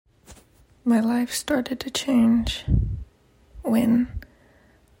My life started to change when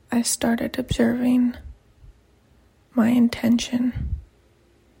I started observing my intention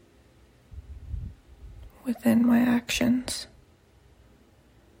within my actions.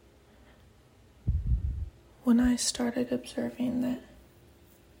 When I started observing that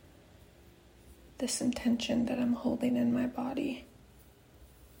this intention that I'm holding in my body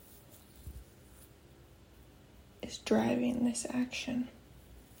is driving this action.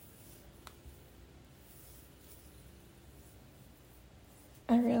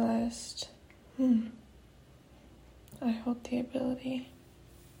 I realized, I hold the ability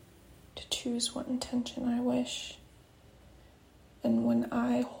to choose what intention I wish. And when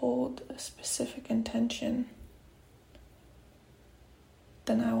I hold a specific intention,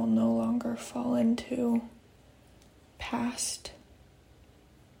 then I will no longer fall into past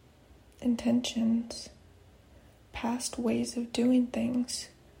intentions, past ways of doing things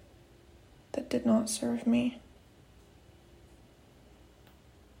that did not serve me.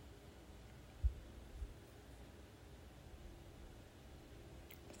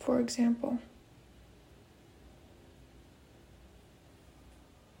 For example,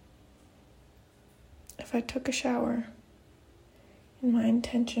 if I took a shower and my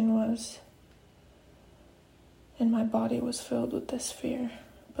intention was, and my body was filled with this fear,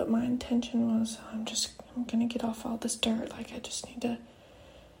 but my intention was, I'm gonna get off all this dirt, I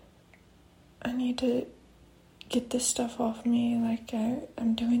need to get this stuff off me,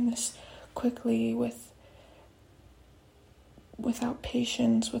 I'm doing this quickly without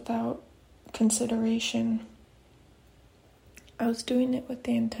patience, without consideration. I was doing it with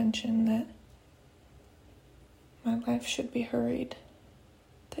the intention that my life should be hurried,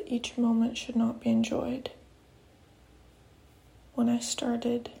 that each moment should not be enjoyed. When I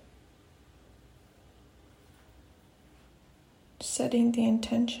started setting the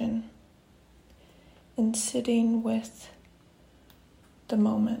intention and sitting with the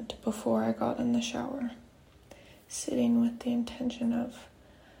moment before I got in the shower, sitting with the intention of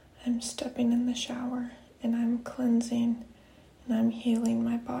I'm stepping in the shower and I'm cleansing and I'm healing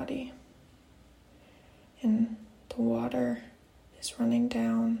my body, and the water is running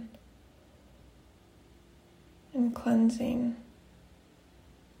down and cleansing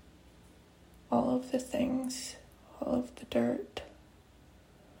all of the things, all of the dirt,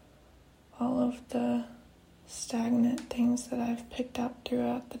 all of the stagnant things that I've picked up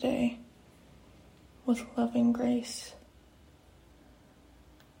throughout the day with loving grace,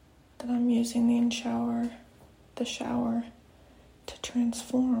 that I'm using the shower to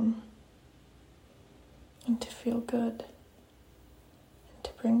transform and to feel good and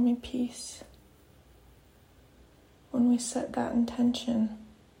to bring me peace. When we set that intention,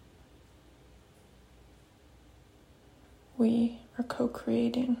 we are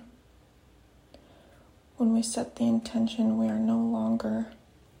co-creating. When we set the intention, we are no longer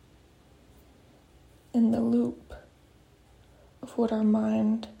in the loop of what our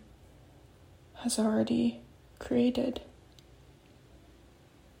mind has already created.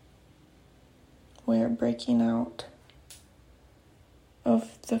 We are breaking out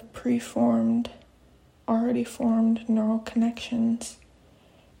of the already formed neural connections,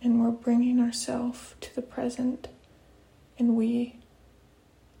 and we're bringing ourselves to the present, and we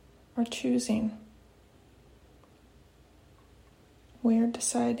are choosing. We are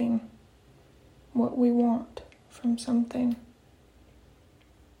deciding what we want from something.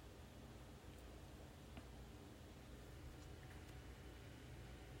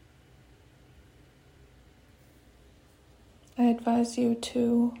 I advise you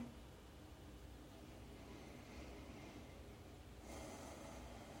to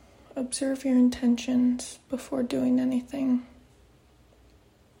observe your intentions before doing anything,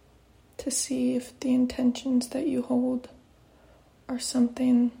 to see if the intentions that you hold are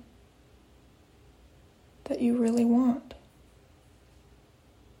something that you really want.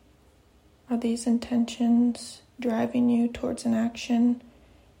 Are these intentions driving you towards an action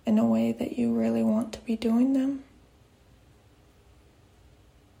in a way that you really want to be doing them?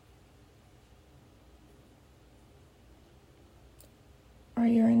 Are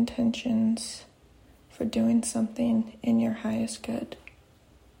your intentions for doing something in your highest good?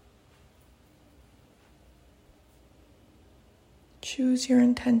 Choose your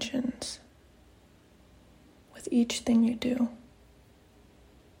intentions with each thing you do.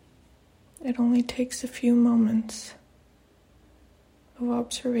 It only takes a few moments of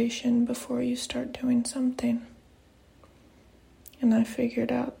observation before you start doing something. And I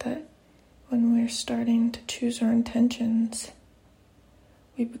figured out that when we're starting to choose our intentions,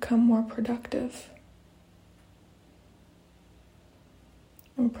 we become more productive.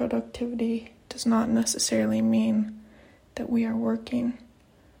 And productivity does not necessarily mean that we are working,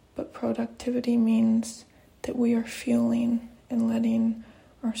 but productivity means that we are fueling and letting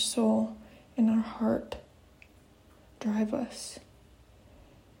our soul and our heart drive us.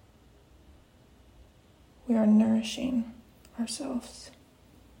 We are nourishing ourselves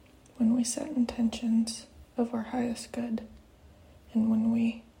when we set intentions of our highest good and when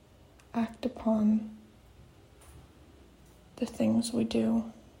we act upon the things we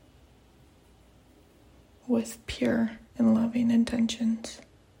do with pure and loving intentions.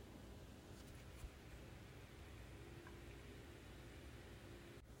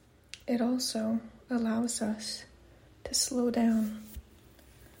 It also allows us to slow down,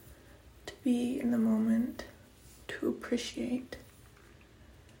 to be in the moment, to appreciate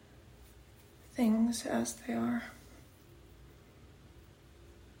things as they are.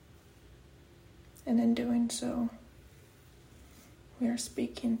 And in doing so, we are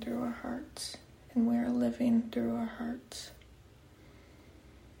speaking through our hearts, and we are living through our hearts.